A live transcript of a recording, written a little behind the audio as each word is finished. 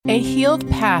A healed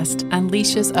past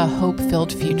unleashes a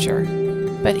hope-filled future,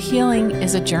 but healing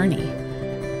is a journey.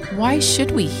 Why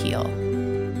should we heal?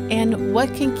 And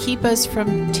what can keep us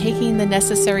from taking the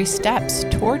necessary steps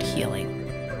toward healing?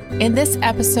 In this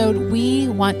episode, we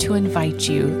want to invite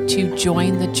you to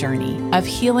join the journey of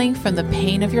healing from the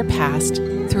pain of your past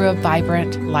through a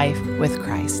vibrant life with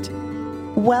Christ.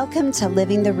 Welcome to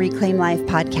Living the Reclaim Life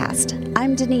podcast.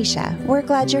 I'm Denisha. We're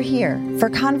glad you're here for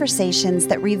conversations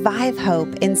that revive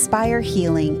hope, inspire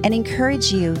healing, and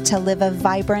encourage you to live a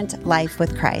vibrant life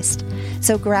with Christ.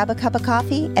 So grab a cup of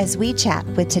coffee as we chat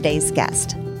with today's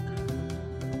guest.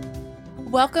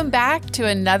 Welcome back to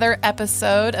another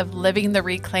episode of Living the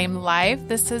Reclaim Life.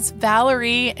 This is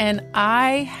Valerie, and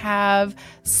I have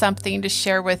something to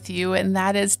share with you, and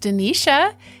that is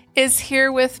Denisha is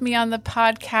here with me on the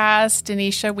podcast.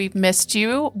 Denisha, we've missed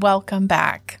you. Welcome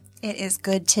back. It is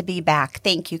good to be back.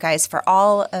 Thank you guys for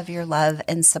all of your love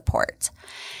and support.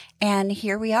 And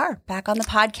here we are back on the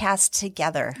podcast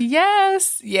together.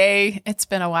 Yes. Yay. It's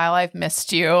been a while. I've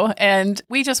missed you. And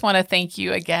we just want to thank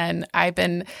you again. I've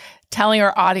been telling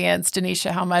our audience,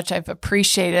 Denisha, how much I've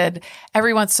appreciated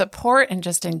everyone's support and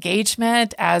just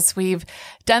engagement as we've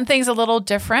done things a little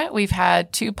different. We've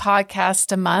had 2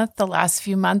 podcasts a month the last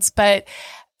few months, but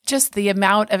just the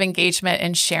amount of engagement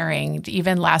and sharing,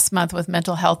 even last month with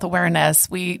mental health awareness,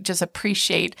 we just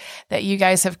appreciate that you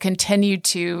guys have continued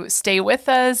to stay with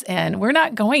us and we're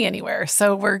not going anywhere.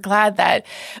 So we're glad that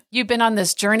you've been on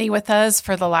this journey with us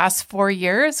for the last 4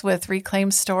 years with Reclaim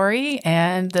Story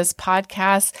and this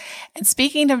podcast. And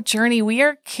speaking of journey, we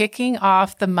are kicking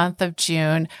off the month of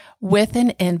June with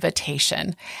an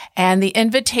invitation. And the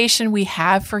invitation we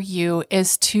have for you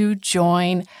is to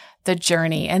join the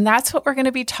journey. And that's what we're going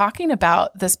to be talking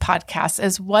about this podcast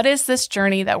is what is this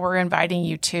journey that we're inviting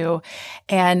you to?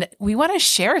 And we want to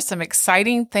share some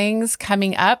exciting things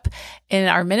coming up in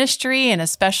our ministry and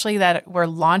especially that we're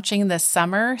launching this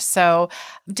summer. So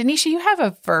Denisha, you have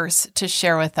a verse to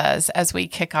share with us as we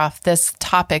kick off this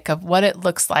topic of what it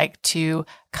looks like to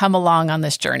come along on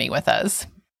this journey with us.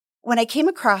 When I came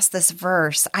across this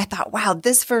verse, I thought, wow,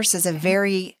 this verse is a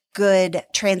very good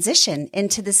transition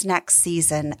into this next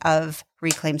season of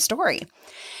Reclaim Story.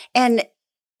 And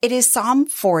it is Psalm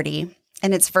 40,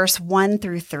 and it's verse 1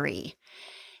 through 3. It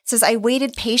says, I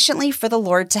waited patiently for the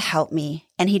Lord to help me,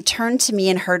 and he turned to me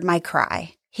and heard my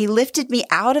cry. He lifted me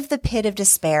out of the pit of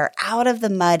despair, out of the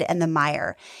mud and the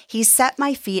mire. He set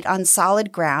my feet on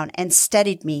solid ground and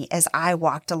steadied me as I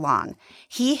walked along.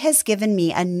 He has given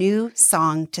me a new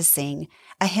song to sing,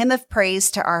 a hymn of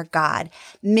praise to our God.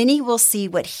 Many will see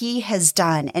what he has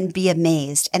done and be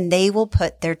amazed, and they will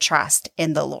put their trust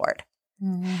in the Lord.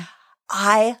 Mm-hmm.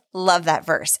 I love that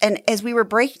verse. And as we were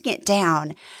breaking it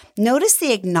down, notice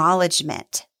the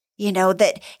acknowledgement,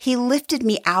 that he lifted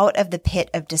me out of the pit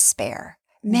of despair.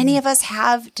 Many of us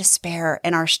have despair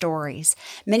in our stories.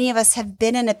 Many of us have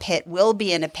been in a pit, will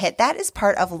be in a pit. That is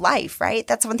part of life, right?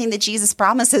 That's one thing that Jesus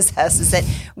promises us is that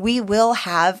we will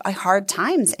have hard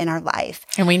times in our life.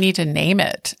 And we need to name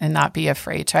it and not be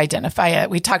afraid to identify it.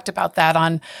 We talked about that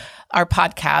on our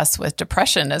podcast with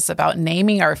depression is about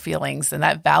naming our feelings and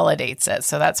that validates it.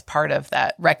 So that's part of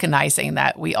that, recognizing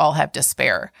that we all have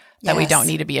despair, that we don't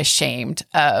need to be ashamed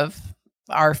of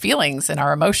our feelings and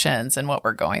our emotions and what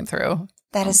we're going through.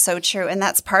 That is so true. And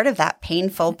that's part of that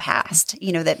painful past,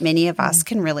 that many of us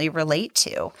can really relate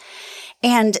to.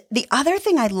 And the other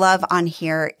thing I love on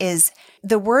here is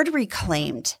the word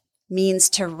reclaimed means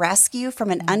to rescue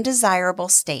from an undesirable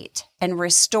state and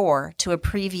restore to a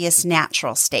previous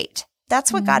natural state.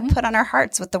 That's what God put on our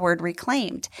hearts with the word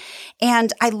reclaimed.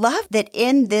 And I love that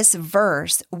in this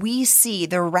verse, we see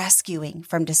the rescuing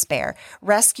from despair,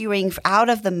 rescuing out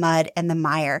of the mud and the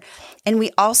mire. And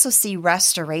we also see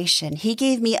restoration. He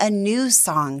gave me a new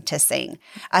song to sing,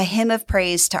 a hymn of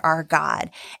praise to our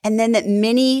God. And then that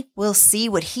many will see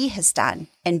what he has done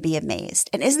and be amazed.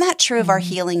 And isn't that true of our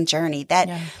healing journey? That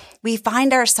we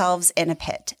find ourselves in a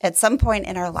pit at some point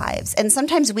in our lives. And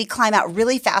sometimes we climb out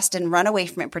really fast and run away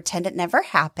from it, pretend it never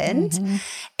happened.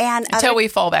 And until we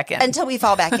fall back in.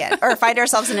 Or find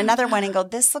ourselves in another one and go,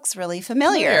 this looks really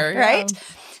familiar, right?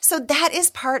 So that is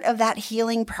part of that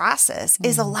healing process,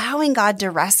 is allowing God to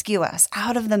rescue us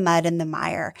out of the mud and the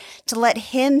mire, to let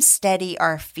him steady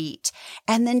our feet,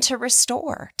 and then to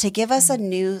restore, to give us a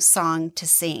new song to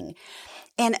sing.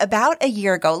 And about a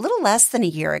year ago, a little less than a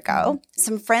year ago,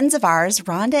 some friends of ours,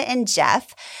 Rhonda and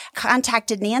Jeff,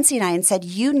 contacted Nancy and I and said,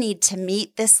 you need to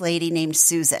meet this lady named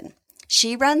Susan.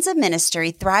 She runs a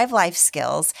ministry, Thrive Life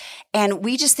Skills, and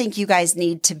we just think you guys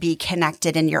need to be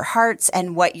connected in your hearts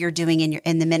and what you're doing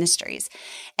in the ministries.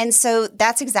 And so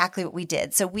that's exactly what we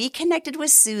did. So we connected with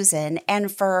Susan, and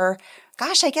for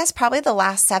I guess probably the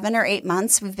last 7 or 8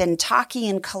 months, we've been talking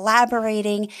and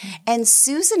collaborating. And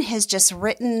Susan has just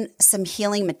written some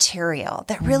healing material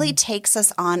that really takes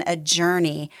us on a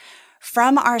journey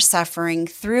from our suffering,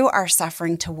 through our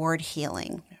suffering toward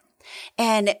healing.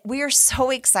 And we are so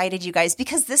excited, you guys,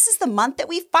 because this is the month that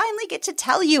we finally get to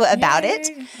tell you about it.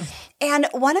 And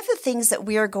one of the things that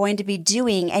we are going to be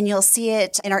doing, and you'll see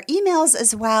it in our emails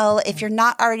as well, if you're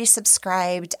not already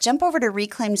subscribed, jump over to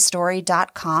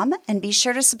reclaimedstory.com and be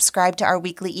sure to subscribe to our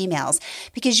weekly emails,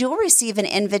 because you'll receive an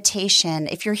invitation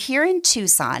if you're here in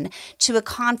Tucson to a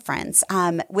conference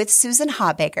with Susan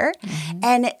Habeger.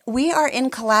 And we are in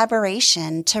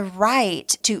collaboration to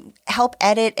write, to help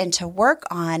edit, and to work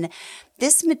on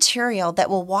this material that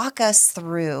will walk us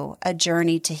through a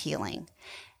journey to healing.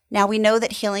 Now, we know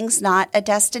that healing's not a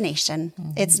destination.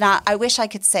 It's not, I wish I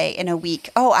could say in a week,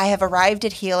 oh, I have arrived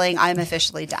at healing, I'm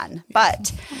officially done.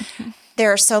 But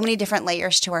there are so many different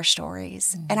layers to our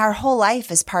stories. And our whole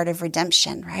life is part of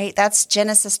redemption, right? That's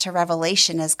Genesis to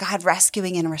Revelation, as God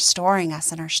rescuing and restoring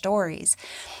us in our stories.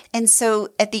 And so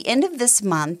at the end of this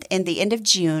month, in the end of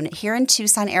June, here in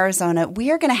Tucson, Arizona, we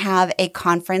are going to have a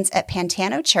conference at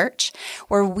Pantano Church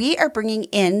where we are bringing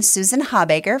in Susan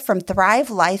Habeger from Thrive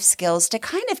Life Skills to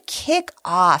kind of kick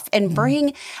off and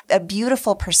bring a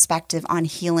beautiful perspective on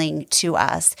healing to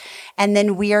us. And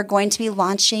then we are going to be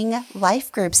launching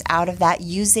life groups out of that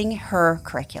using her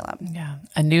curriculum. Yeah,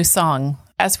 a new song.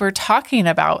 As we're talking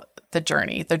about the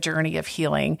journey of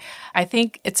healing, I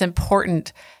think it's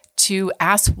important to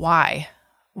ask why.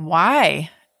 Why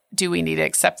do we need to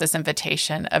accept this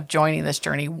invitation of joining this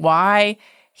journey? Why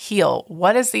heal?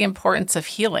 What is the importance of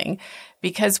healing?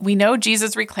 Because we know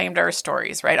Jesus reclaimed our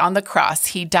stories, right? On the cross,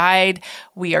 he died.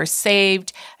 We are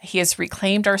saved. He has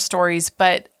reclaimed our stories,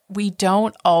 but we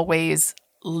don't always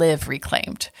live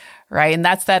reclaimed, right? And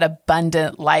that's that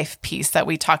abundant life piece that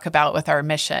we talk about with our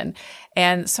mission.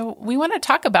 And so we want to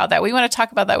talk about that. We want to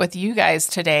talk about that with you guys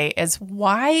today, is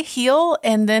why heal,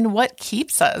 and then what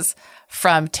keeps us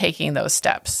from taking those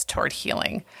steps toward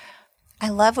healing. I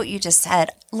love what you just said.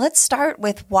 Let's start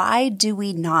with, why do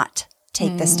we not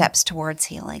take the steps towards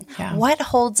healing? Yeah. What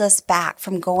holds us back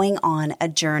from going on a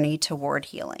journey toward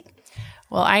healing?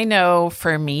 Well, I know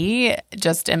for me,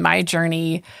 just in my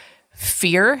journey,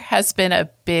 fear has been a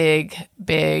big,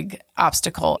 big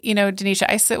obstacle. You know, Denisha,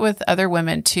 I sit with other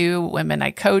women too, women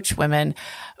I coach, women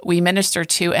we minister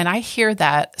to, and I hear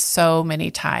that so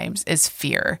many times, is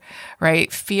fear,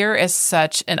 right? Fear is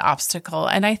such an obstacle.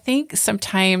 And I think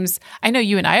sometimes, I know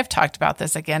you and I have talked about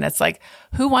this again, it's like,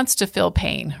 who wants to feel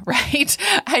pain, right?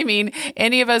 I mean,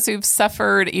 any of us who've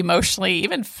suffered emotionally,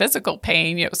 even physical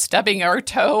pain, you know, stubbing our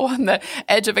toe on the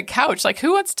edge of a couch, like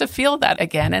who wants to feel that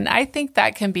again? And I think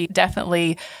that can be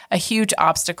definitely a huge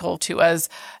obstacle to us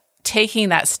taking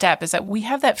that step, is that we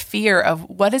have that fear of,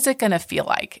 what is it going to feel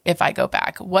like if I go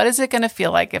back? What is it going to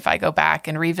feel like if I go back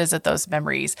and revisit those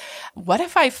memories? What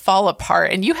if I fall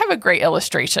apart? And you have a great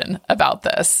illustration about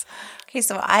this. Okay,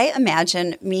 so I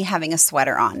imagine me having a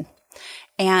sweater on,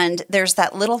 and there's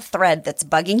that little thread that's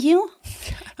bugging you,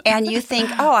 and you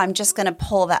think, oh, I'm just going to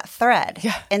pull that thread.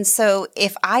 Yeah. And so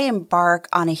if I embark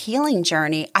on a healing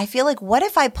journey, I feel like, what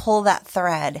if I pull that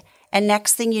thread? And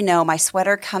next thing you know, my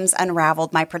sweater comes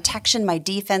unraveled, my protection, my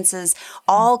defenses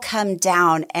all come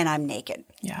down, and I'm naked.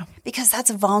 Yeah. Because that's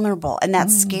vulnerable and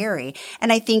that's scary.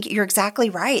 And I think you're exactly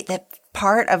right that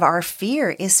part of our fear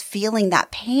is feeling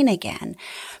that pain again.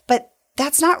 But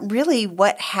that's not really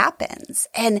what happens.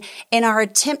 And in our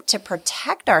attempt to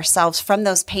protect ourselves from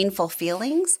those painful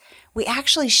feelings, we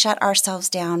actually shut ourselves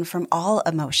down from all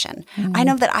emotion. I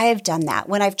know that I have done that.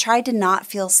 When I've tried to not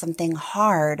feel something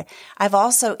hard, I've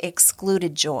also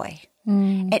excluded joy.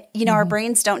 And, you know, our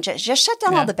brains don't just shut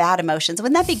down all the bad emotions.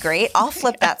 Wouldn't that be great? I'll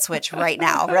flip that switch right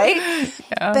now, right?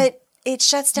 Yeah. But it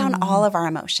shuts down all of our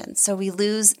emotions. So we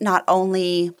lose not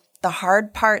only the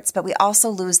hard parts, but we also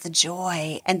lose the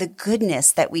joy and the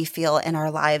goodness that we feel in our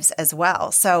lives as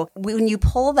well. So when you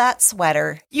pull that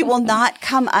sweater, you will not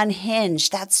come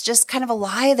unhinged. That's just kind of a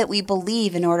lie that we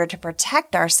believe in order to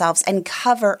protect ourselves and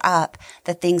cover up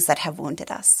the things that have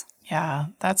wounded us. Yeah,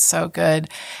 that's so good.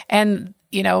 And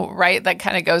you know, right, that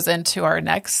kind of goes into our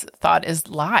next thought, is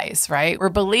lies, right? We're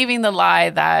believing the lie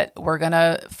that we're going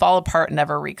to fall apart and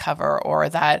never recover, or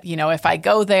that, you know, if I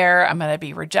go there, I'm going to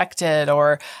be rejected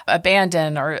or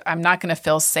abandoned, or I'm not going to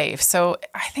feel safe. So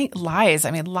I think lies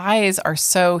are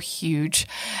so huge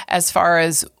as far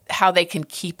as how they can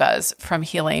keep us from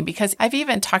healing. Because I've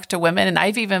even talked to women, and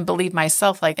I've even believed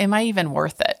myself, like, am I even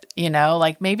worth it?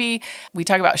 Like maybe we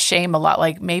talk about shame a lot.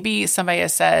 Like maybe somebody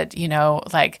has said,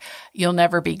 like, you'll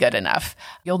never be good enough.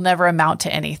 You'll never amount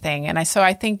to anything. And so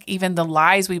I think even the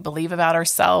lies we believe about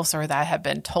ourselves or that have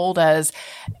been told us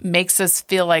makes us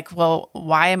feel like, well,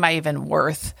 why am I even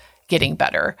worth getting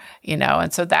better?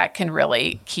 And so that can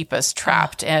really keep us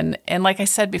trapped. And like I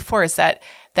said before, is that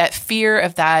fear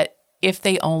of that, if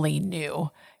they only knew,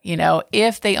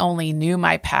 if they only knew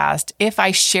my past, if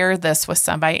I share this with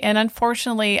somebody. And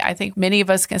unfortunately, I think many of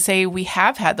us can say we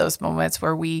have had those moments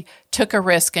where we took a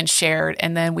risk and shared,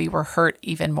 and then we were hurt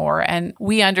even more. And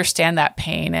we understand that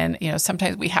pain. And,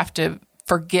 sometimes we have to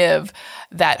forgive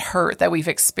that hurt that we've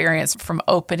experienced from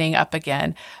opening up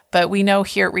again. But we know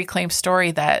here at Reclaim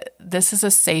Story that this is a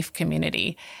safe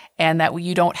community, and that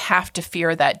you don't have to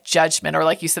fear that judgment, or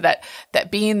like you said,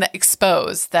 that being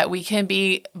exposed, that we can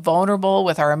be vulnerable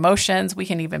with our emotions. We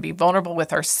can even be vulnerable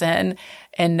with our sin,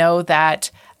 and know that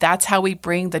that's how we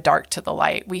bring the dark to the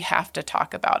light. We have to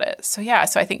talk about it. So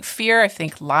I think fear, I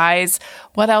think lies.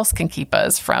 What else can keep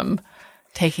us from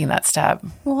taking that step?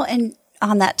 Well, and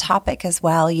on that topic as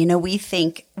well, we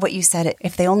think what you said,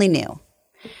 if they only knew.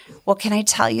 Well, can I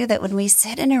tell you that when we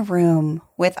sit in a room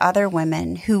with other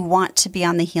women who want to be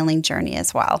on the healing journey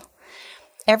as well,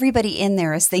 everybody in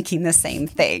there is thinking the same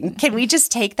thing. Can we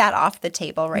just take that off the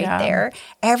table there?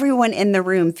 Everyone in the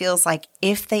room feels like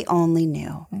if they only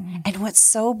knew. Mm-hmm. And what's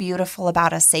so beautiful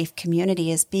about a safe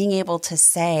community is being able to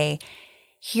say,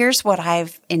 here's what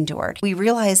I've endured. We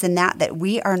realize in that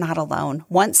we are not alone.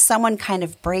 Once someone kind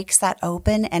of breaks that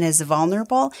open and is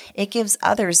vulnerable, it gives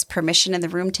others permission in the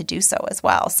room to do so as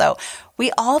well. So we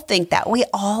all think that. We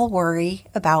all worry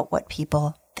about what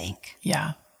people think.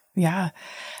 Yeah. Yeah.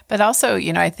 But also,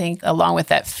 I think along with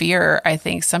that fear, I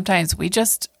think sometimes we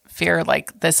just fear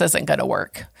like this isn't going to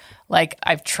work. Like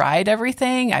I've tried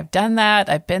everything. I've done that.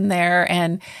 I've been there.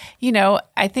 And,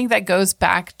 I think that goes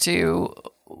back to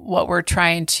what we're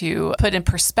trying to put in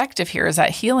perspective here is that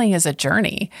healing is a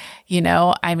journey.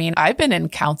 I've been in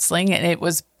counseling and it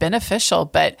was beneficial,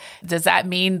 but does that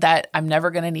mean that I'm never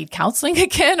going to need counseling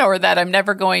again, or that I'm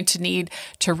never going to need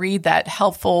to read that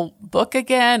helpful book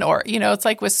again? Or, it's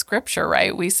like with scripture,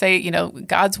 right? We say,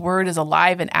 God's word is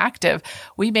alive and active.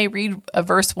 We may read a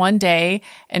verse one day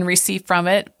and receive from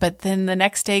it, but then the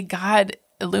next day, God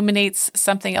illuminates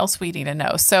something else we need to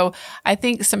know. So I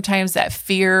think sometimes that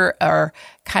fear, or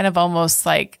kind of almost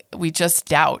like we just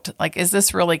doubt, like, is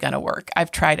this really going to work? I've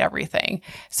tried everything.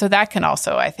 So that can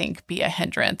also, I think, be a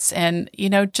hindrance. And,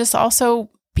 just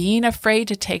also being afraid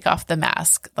to take off the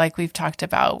mask, like we've talked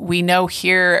about. We know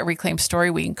here at Reclaim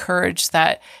Story, we encourage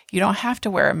that you don't have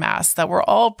to wear a mask, that we're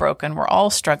all broken, we're all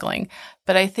struggling.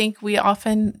 But I think we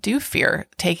often do fear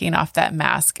taking off that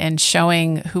mask and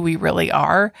showing who we really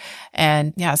are.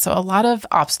 And so a lot of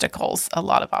obstacles.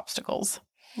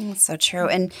 That's so true.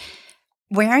 And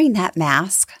wearing that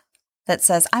mask that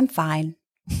says, I'm fine,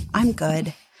 I'm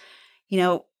good,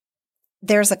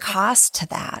 there's a cost to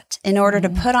that. In order to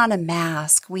put on a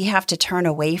mask, we have to turn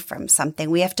away from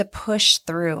something. We have to push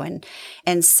through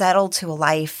and settle to a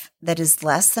life that is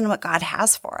less than what God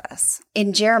has for us.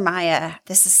 In Jeremiah,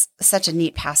 this is such a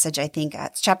neat passage, I think.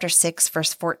 It's chapter 6,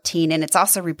 verse 14, and it's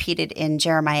also repeated in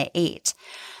Jeremiah 8.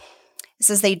 It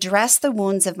says, they dress the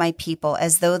wounds of my people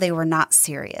as though they were not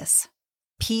serious.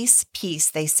 Peace, peace,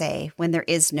 they say, when there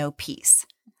is no peace.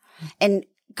 And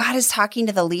God is talking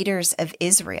to the leaders of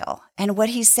Israel. And what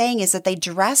he's saying is that they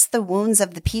dress the wounds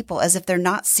of the people as if they're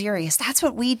not serious. That's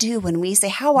what we do when we say,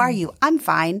 how are you? I'm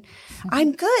fine.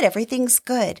 I'm good. Everything's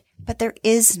good. But there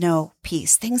is no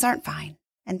peace. Things aren't fine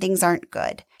and things aren't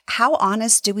good. How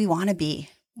honest do we want to be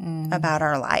about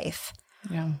our life?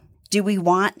 Yeah. Do we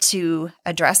want to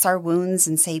address our wounds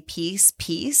and say, peace,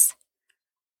 peace?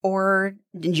 Or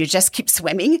you just keep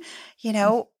swimming,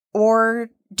 or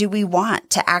do we want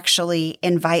to actually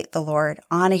invite the Lord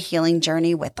on a healing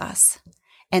journey with us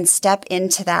and step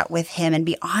into that with him and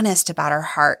be honest about our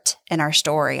heart and our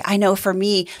story? I know for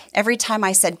me, every time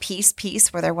I said peace,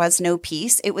 peace, where there was no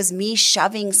peace, it was me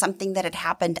shoving something that had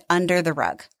happened under the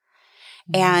rug.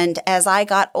 And as I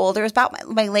got older, it was about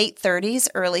my late 30s,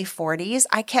 early 40s,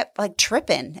 I kept like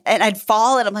tripping and I'd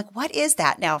fall and I'm like, what is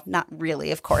that? Now, not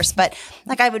really, of course, but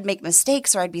like I would make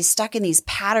mistakes or I'd be stuck in these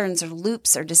patterns or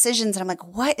loops or decisions. And I'm like,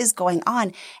 what is going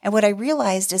on? And what I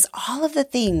realized is all of the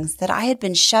things that I had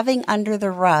been shoving under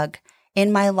the rug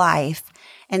in my life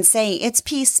and saying it's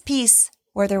peace, peace,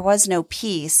 where there was no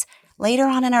peace. Later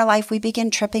on in our life, we begin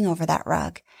tripping over that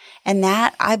rug. And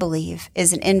that, I believe,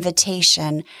 is an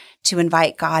invitation to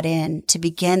invite God in to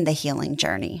begin the healing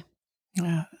journey.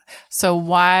 Yeah. So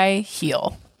why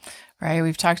heal, right?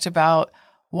 We've talked about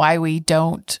why we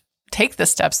don't take the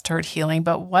steps toward healing,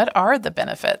 but what are the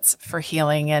benefits for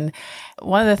healing? And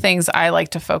one of the things I like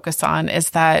to focus on is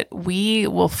that we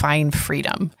will find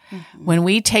freedom. When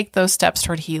we take those steps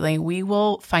toward healing, we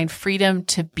will find freedom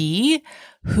to be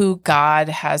who God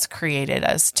has created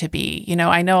us to be.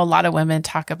 I know a lot of women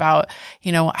talk about,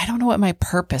 I don't know what my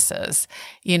purpose is,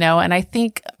 and I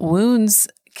think wounds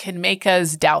can make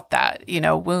us doubt that,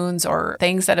 wounds or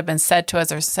things that have been said to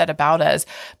us or said about us.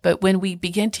 But when we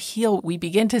begin to heal, we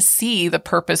begin to see the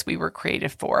purpose we were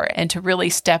created for and to really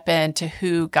step into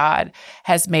who God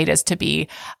has made us to be.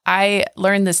 I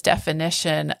learned this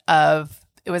definition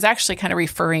it was actually kind of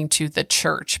referring to the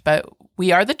church, but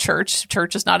we are the church.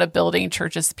 Church is not a building.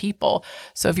 Church is people.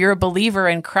 So if you're a believer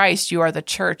in Christ, you are the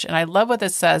church. And I love what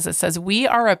it says. It says, we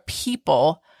are a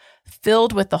people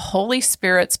filled with the Holy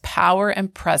Spirit's power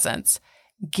and presence,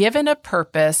 given a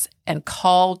purpose and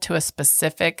called to a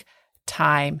specific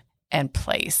time and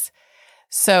place.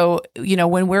 So,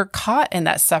 when we're caught in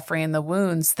that suffering and the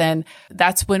wounds, then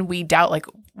that's when we doubt,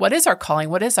 what is our calling?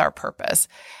 What is our purpose?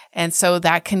 And so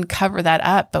that can cover that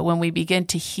up. But when we begin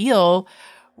to heal,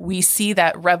 we see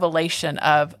that revelation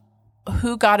of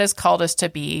who God has called us to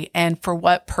be and for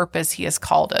what purpose he has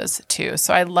called us to.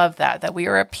 So I love that we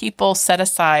are a people set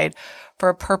aside for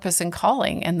a purpose and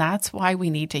calling. And that's why we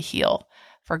need to heal,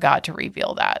 for God to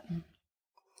reveal that.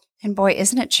 And boy,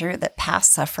 isn't it true that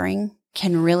past suffering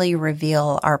can really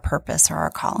reveal our purpose or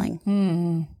our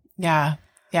calling? Yeah.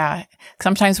 Yeah.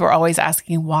 Sometimes we're always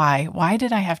asking why. Why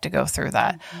did I have to go through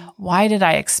that? Why did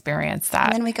I experience that?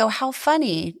 And then we go, how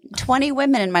funny. 20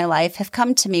 women in my life have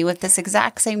come to me with this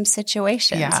exact same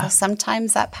situation. Yeah. So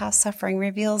sometimes that past suffering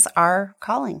reveals our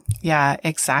calling. Yeah,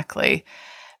 exactly.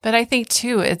 But I think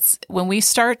too, it's when we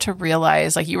start to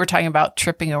realize, like you were talking about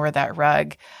tripping over that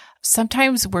rug,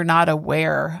 sometimes we're not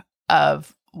aware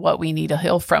of what we need to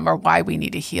heal from or why we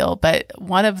need to heal. But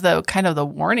one of the kind of the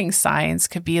warning signs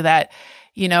could be that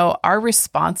our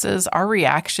responses, our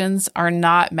reactions are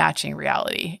not matching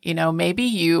reality. Maybe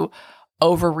you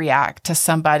overreact to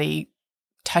somebody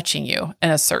touching you in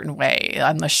a certain way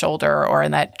on the shoulder, or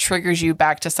and that triggers you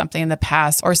back to something in the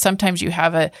past. Or sometimes you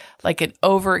have an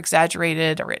over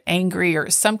exaggerated or an angry or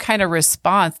some kind of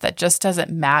response that just doesn't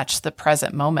match the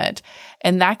present moment.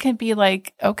 And that can be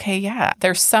okay, yeah,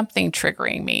 there's something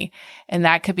triggering me. And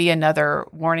that could be another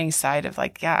warning sign of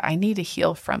I need to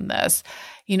heal from this.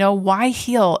 Why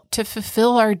heal? To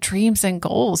fulfill our dreams and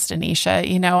goals, Denisha.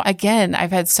 Again,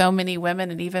 I've had so many women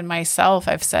and even myself,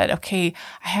 I've said, okay,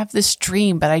 I have this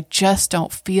dream, but I just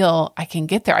don't feel I can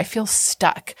get there. I feel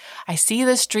stuck. I see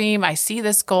this dream, I see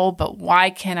this goal, but why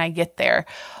can't I get there?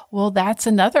 Well, that's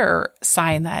another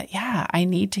sign that, yeah, I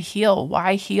need to heal.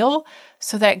 Why heal?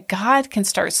 So that God can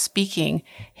start speaking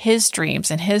his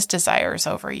dreams and his desires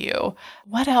over you.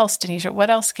 What else, Denisha? What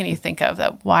else can you think of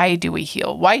that? Why do we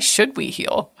heal? Why should we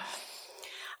heal?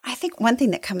 I think one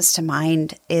thing that comes to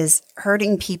mind is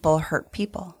hurting people hurt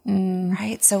people,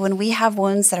 right? So when we have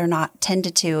wounds that are not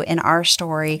tended to in our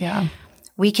story,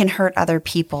 we can hurt other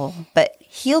people, but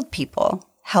healed people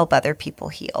help other people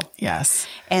heal. Yes.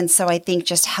 And so I think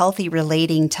just healthy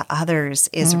relating to others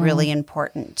is really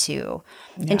important too.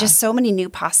 Yeah. And just so many new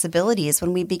possibilities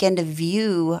when we begin to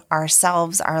view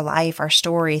ourselves, our life, our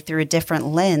story through a different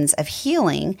lens of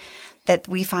healing, that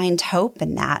we find hope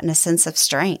in that and a sense of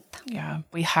strength. Yeah.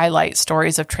 We highlight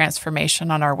stories of transformation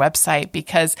on our website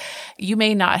because you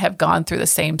may not have gone through the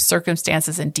same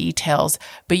circumstances and details,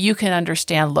 but you can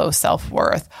understand low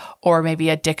self-worth or maybe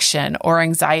addiction or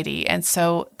anxiety. And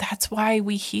so that's why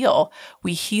we heal.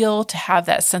 We heal to have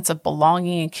that sense of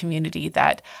belonging and community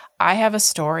that I have a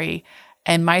story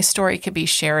and my story could be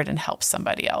shared and help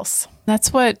somebody else.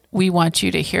 That's what we want you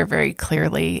to hear very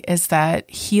clearly, is that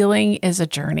healing is a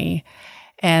journey.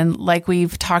 And like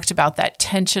we've talked about, that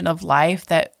tension of life,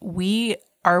 that we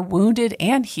are wounded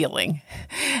and healing,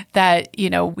 that,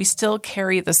 we still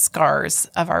carry the scars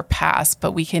of our past,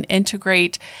 but we can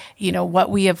integrate, what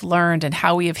we have learned and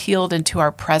how we have healed into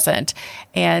our present.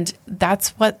 And that's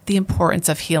what the importance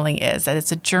of healing is, that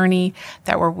it's a journey,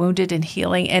 that we're wounded and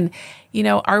healing. And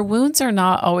our wounds are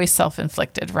not always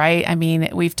self-inflicted, right? I mean,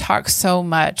 we've talked so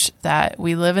much that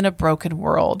we live in a broken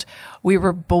world. We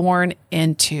were born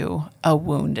into a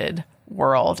wounded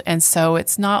world. And so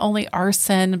it's not only our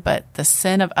sin, but the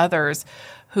sin of others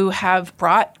who have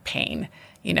brought pain,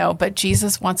 but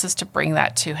Jesus wants us to bring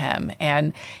that to him.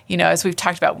 And, as we've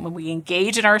talked about, when we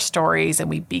engage in our stories and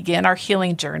we begin our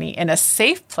healing journey in a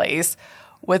safe place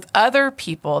with other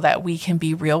people that we can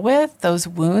be real with, those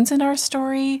wounds in our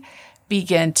story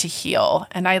begin to heal.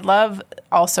 And I love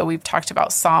also, we've talked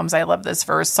about Psalms. I love this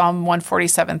verse, Psalm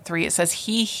 147:3. It says,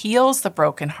 He heals the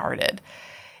brokenhearted.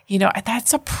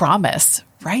 That's a promise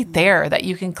right there that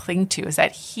you can cling to, is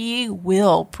that He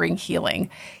will bring healing.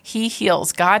 He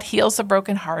heals. God heals the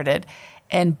brokenhearted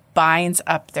and binds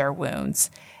up their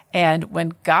wounds. And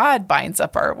when God binds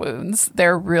up our wounds,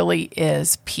 there really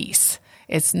is peace.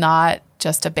 It's not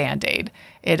just a Band-Aid.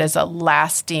 It is a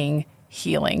lasting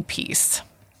healing peace.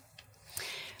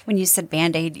 When you said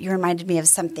Band-Aid, you reminded me of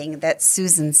something that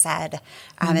Susan said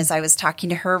as I was talking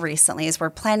to her recently, as we're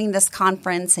planning this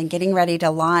conference and getting ready to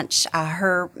launch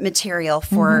her material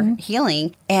for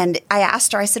healing. And I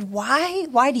asked her, I said,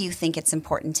 why do you think it's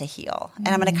important to heal? And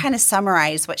I'm going to kind of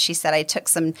summarize what she said. I took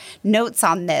some notes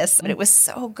on this, but it was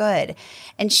so good.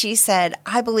 And she said,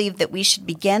 I believe that we should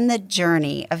begin the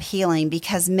journey of healing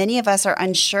because many of us are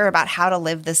unsure about how to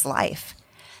live this life.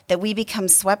 That we become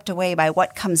swept away by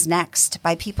what comes next,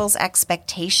 by people's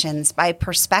expectations, by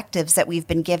perspectives that we've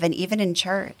been given, even in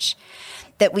church.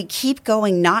 That we keep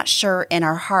going not sure in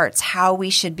our hearts how we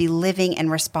should be living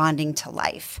and responding to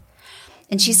life.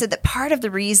 And she said that part of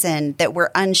the reason that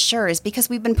we're unsure is because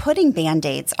we've been putting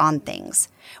Band-Aids on things.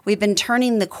 We've been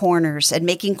turning the corners and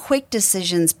making quick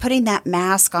decisions, putting that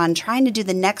mask on, trying to do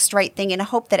the next right thing in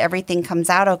hope that everything comes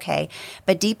out okay.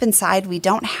 But deep inside, we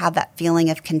don't have that feeling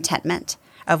of contentment,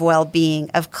 of well-being,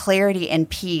 of clarity and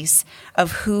peace,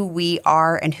 of who we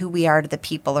are and who we are to the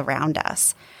people around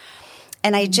us.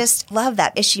 And I just love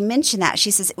that. As she mentioned that, she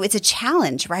says it's a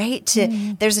challenge, right?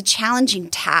 There's a challenging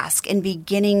task in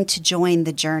beginning to join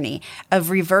the journey of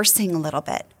reversing a little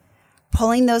bit,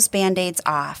 pulling those Band-Aids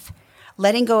off,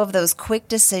 letting go of those quick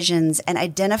decisions and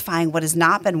identifying what has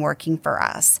not been working for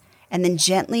us. And then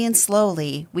gently and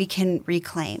slowly, we can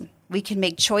reclaim. We can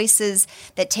make choices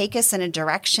that take us in a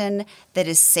direction that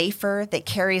is safer, that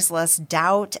carries less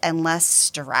doubt and less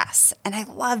stress. And I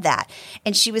love that.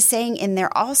 And she was saying in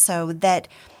there also that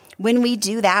when we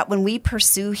do that, when we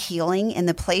pursue healing in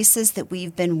the places that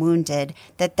we've been wounded,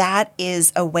 that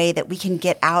is a way that we can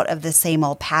get out of the same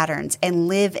old patterns and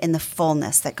live in the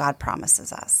fullness that God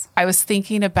promises us. I was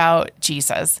thinking about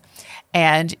Jesus,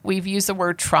 and we've used the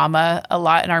word trauma a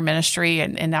lot in our ministry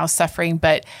and now suffering,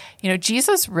 but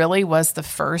Jesus really was the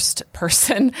first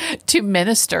person to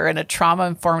minister in a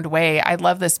trauma-informed way. I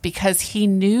love this because he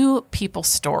knew people's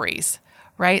stories,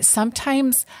 right?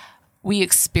 Sometimes we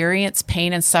experience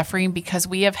pain and suffering because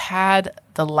we have had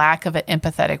the lack of an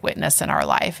empathetic witness in our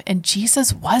life. And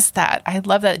Jesus was that. I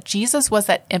love that. Jesus was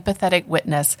that empathetic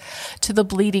witness to the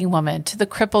bleeding woman, to the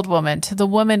crippled woman, to the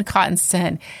woman caught in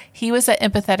sin. He was that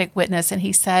empathetic witness, and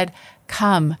he said,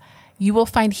 come, you will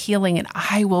find healing and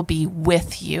I will be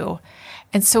with you.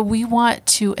 And so we want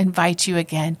to invite you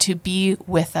again to be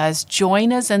with us.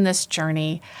 Join us in this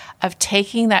journey of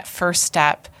taking that first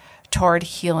step toward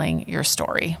healing your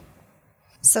story.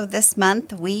 So this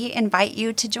month, we invite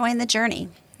you to join the journey.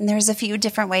 And there's a few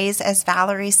different ways, as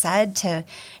Valerie said, to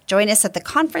join us at the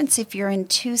conference if you're in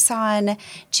Tucson,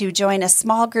 to join a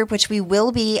small group, which we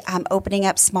will be opening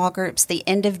up small groups the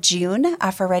end of June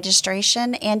for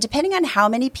registration. And depending on how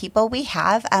many people we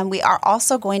have, we are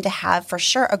also going to have for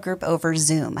sure a group over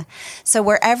Zoom. So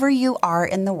wherever you are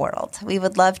in the world, we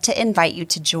would love to invite you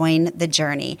to join the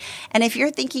journey. And if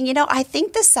you're thinking, I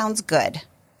think this sounds good,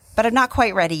 but I'm not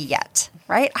quite ready yet,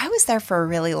 right? I was there for a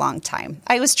really long time.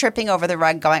 I was tripping over the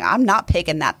rug going, I'm not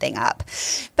picking that thing up.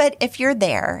 But if you're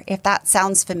there, if that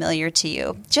sounds familiar to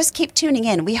you, just keep tuning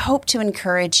in. We hope to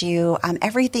encourage you.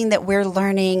 Everything that we're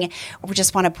learning, we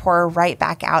just want to pour right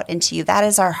back out into you. That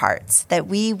is our hearts, that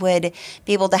we would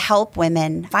be able to help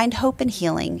women find hope and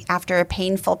healing after a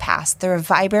painful past through a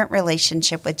vibrant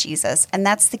relationship with Jesus. And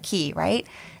that's the key, right?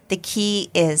 The key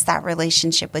is that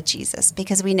relationship with Jesus,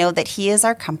 because we know that he is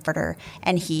our comforter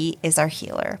and he is our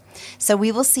healer. So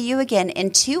we will see you again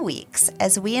in 2 weeks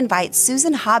as we invite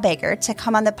Susan Habeger to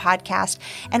come on the podcast,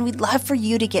 and we'd love for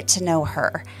you to get to know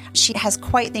her. She has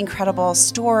quite the incredible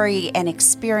story and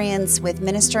experience with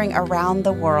ministering around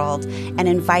the world and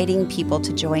inviting people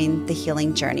to join the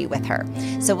healing journey with her.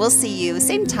 So we'll see you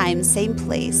same time, same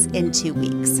place in 2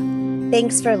 weeks.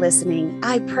 Thanks for listening.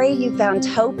 I pray you found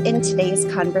hope in today's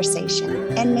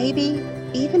conversation and maybe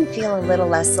even feel a little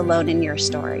less alone in your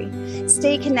story.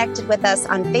 Stay connected with us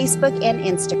on Facebook and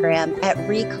Instagram at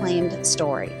Reclaimed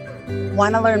Story.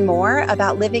 Want to learn more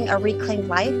about living a reclaimed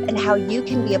life and how you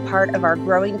can be a part of our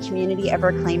growing community of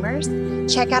reclaimers?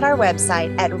 Check out our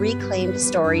website at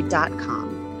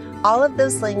reclaimedstory.com. All of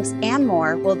those links and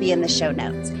more will be in the show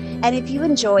notes. And if you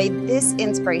enjoyed this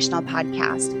inspirational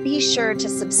podcast, be sure to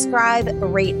subscribe,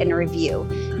 rate, and review.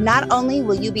 Not only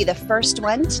will you be the first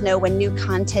one to know when new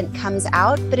content comes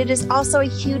out, but it is also a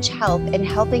huge help in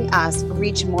helping us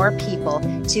reach more people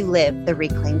to live the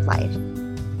reclaimed life.